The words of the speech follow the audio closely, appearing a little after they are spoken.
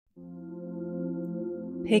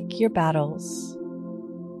Pick your battles.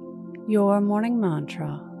 Your morning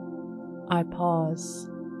mantra: I pause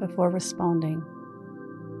before responding.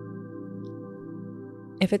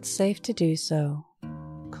 If it's safe to do so,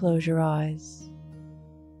 close your eyes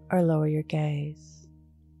or lower your gaze.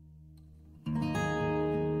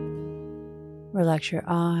 Relax your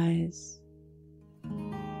eyes,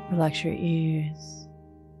 relax your ears,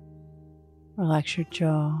 relax your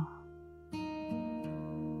jaw.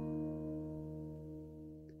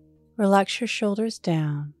 Relax your shoulders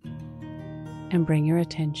down and bring your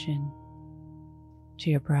attention to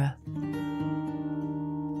your breath.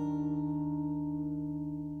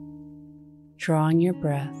 Drawing your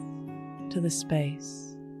breath to the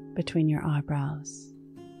space between your eyebrows.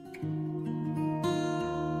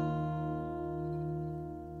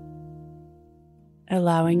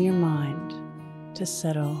 Allowing your mind to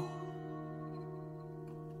settle.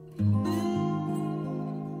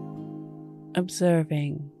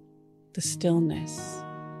 Observing the stillness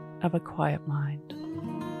of a quiet mind.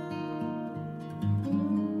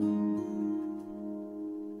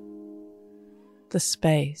 The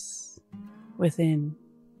space within.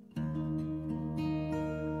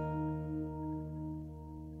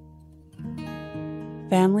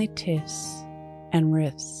 Family tiffs and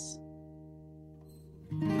riffs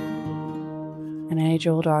and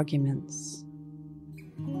age-old arguments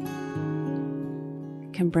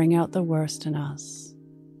can bring out the worst in us.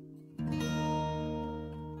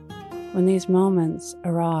 When these moments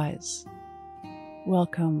arise,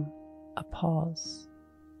 welcome a pause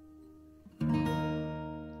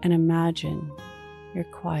and imagine your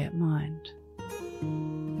quiet mind.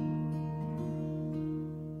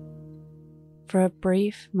 For a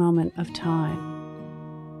brief moment of time,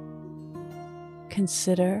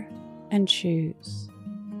 consider and choose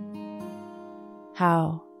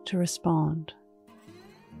how to respond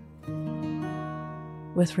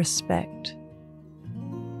with respect,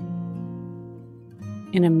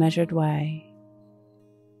 in a measured way,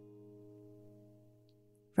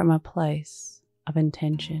 from a place of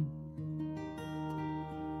intention,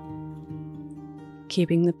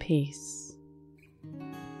 keeping the peace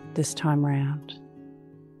this time round.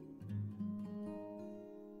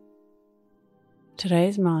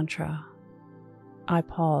 Today's mantra: I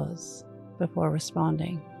pause before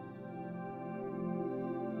responding.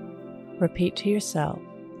 Repeat to yourself,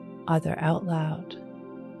 either out loud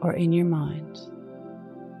or in your mind: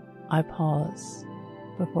 I pause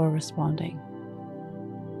before responding.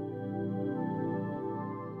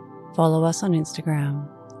 Follow us on Instagram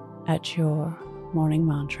at Your Morning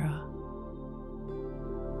Mantra.